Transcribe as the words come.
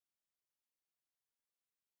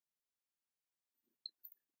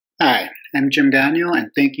Hi, I'm Jim Gagnon,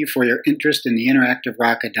 and thank you for your interest in the interactive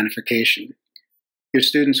rock identification. Your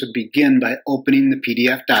students would begin by opening the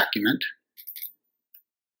PDF document.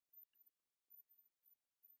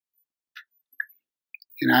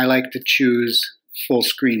 And I like to choose full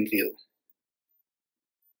screen view.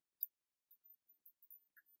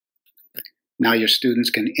 Now your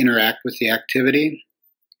students can interact with the activity.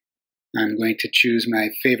 I'm going to choose my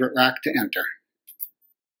favorite rock to enter.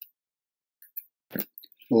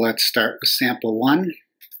 Let's start with sample 1,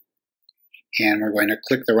 and we're going to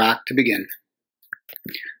click the rock to begin.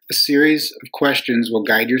 A series of questions will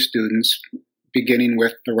guide your students, beginning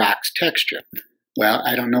with the rock's texture. Well,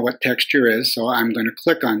 I don't know what texture is, so I'm going to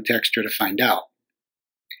click on texture to find out.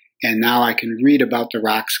 And now I can read about the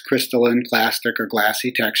rock's crystalline, clastic, or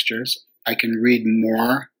glassy textures. I can read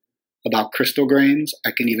more about crystal grains.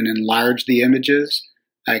 I can even enlarge the images.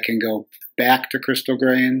 I can go back to crystal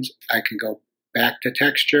grains. I can go back to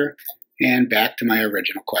texture, and back to my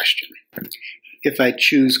original question. If I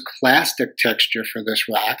choose clastic texture for this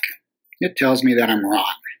rock, it tells me that I'm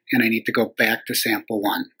wrong, and I need to go back to sample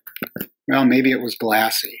 1. Well, maybe it was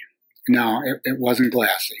glassy. No, it wasn't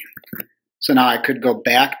glassy. So now I could go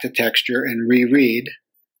back to texture and reread,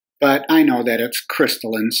 but I know that it's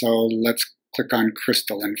crystalline, so let's click on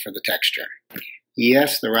crystalline for the texture.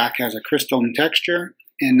 Yes, the rock has a crystalline texture,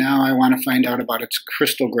 and now I want to find out about its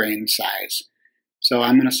crystal grain size. So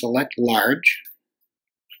I'm going to select large,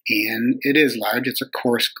 and it is large. It's a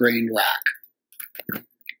coarse-grained rock.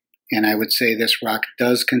 And I would say this rock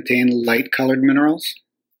does contain light-colored minerals,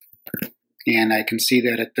 and I can see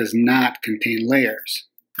that it does not contain layers.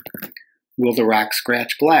 Will the rock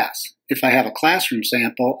scratch glass? If I have a classroom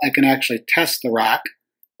sample, I can actually test the rock,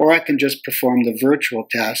 or I can just perform the virtual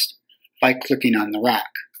test by clicking on the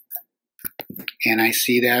rock. And I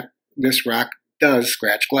see that this rock does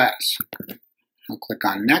scratch glass. I'll click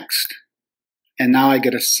on Next, and now I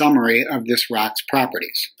get a summary of this rock's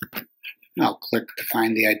properties. I'll click to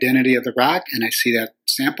find the identity of the rock, and I see that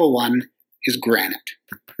sample 1 is granite.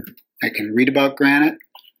 I can read about granite.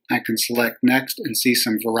 I can select Next and see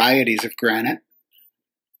some varieties of granite.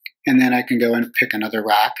 And then I can go and pick another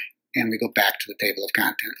rock, and we go back to the table of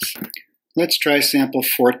contents. Let's try sample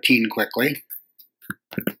 14 quickly.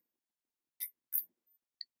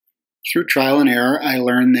 Through trial and error, I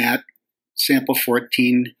learned that sample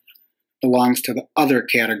 14 belongs to the other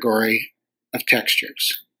category of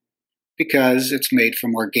textures because it's made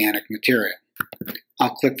from organic material.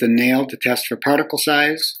 I'll click the nail to test for particle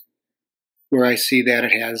size, where I see that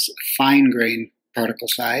it has fine-grained particle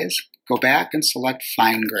size. Go back and select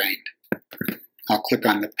fine-grained. I'll click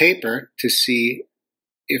on the paper to see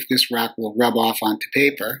if this rock will rub off onto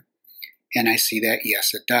paper, and I see that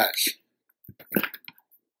yes, it does.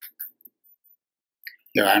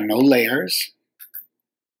 There are no layers,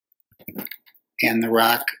 and the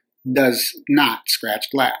rock does not scratch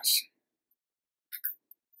glass.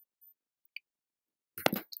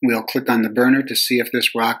 We'll click on the burner to see if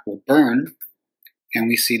this rock will burn, and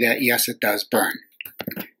we see that yes, it does burn.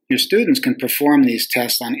 Your students can perform these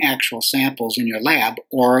tests on actual samples in your lab,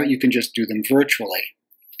 or you can just do them virtually.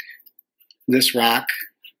 This rock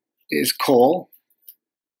is coal,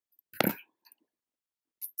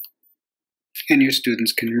 and your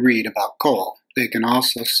students can read about coal. They can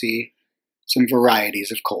also see some varieties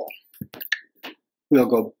of coal. We'll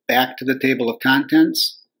go back to the table of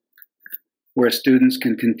contents, where students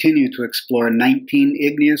can continue to explore 19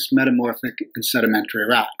 igneous, metamorphic, and sedimentary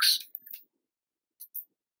rocks.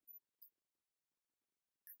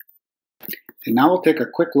 And now we'll take a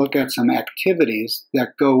quick look at some activities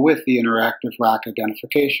that go with the interactive rock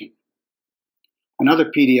identification. Another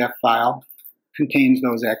PDF file contains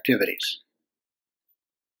those activities.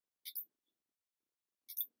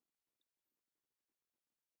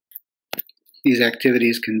 These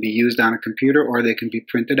activities can be used on a computer or they can be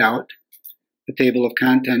printed out. The table of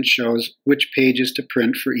contents shows which pages to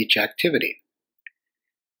print for each activity.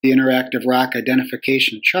 The interactive rock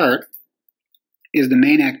identification chart is the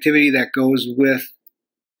main activity that goes with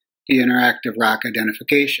the interactive rock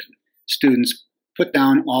identification. Students put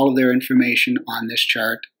down all of their information on this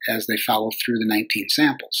chart as they follow through the 19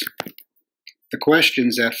 samples. The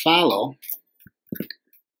questions that follow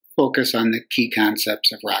focus on the key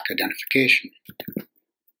concepts of rock identification.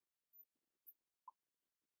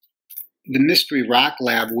 The Mystery Rock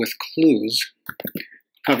Lab with Clues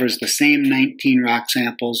covers the same 19 rock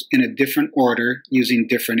samples in a different order using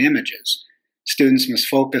different images. Students must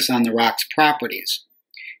focus on the rock's properties.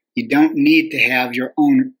 You don't need to have your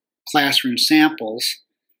own classroom samples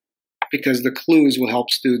because the clues will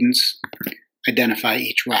help students identify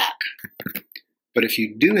each rock. But if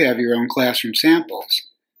you do have your own classroom samples,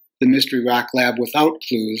 the Mystery Rock Lab without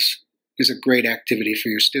clues is a great activity for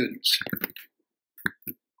your students.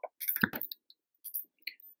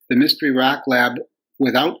 The Mystery Rock Lab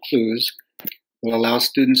without clues will allow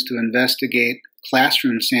students to investigate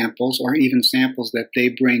classroom samples or even samples that they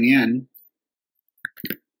bring in,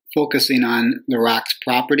 focusing on the rock's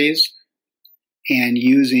properties and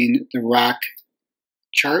using the rock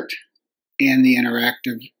chart and the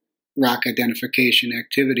interactive rock identification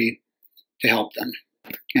activity to help them.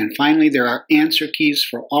 And finally, there are answer keys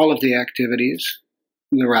for all of the activities,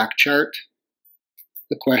 the rock chart,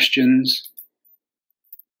 the questions,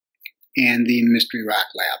 and the Mystery Rock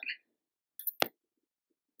Lab.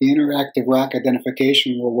 The interactive rock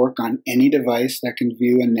identification will work on any device that can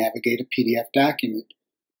view and navigate a PDF document.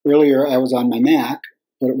 Earlier, I was on my Mac,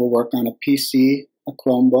 but it will work on a PC, a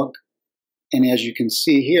Chromebook, and as you can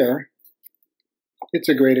see here, it's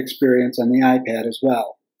a great experience on the iPad as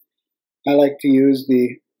well. I like to use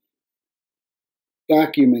the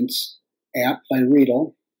Documents app by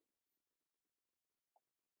Readle.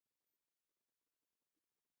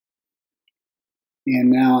 And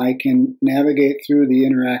now I can navigate through the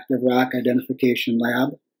Interactive Rock Identification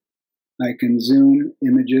Lab. I can zoom.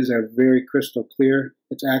 Images are very crystal clear.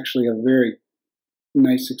 It's actually a very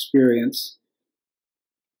nice experience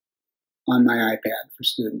on my iPad for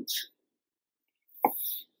students.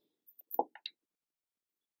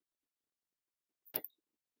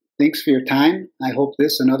 Thanks for your time. I hope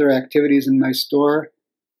this and other activities in my store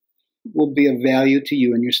will be of value to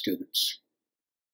you and your students.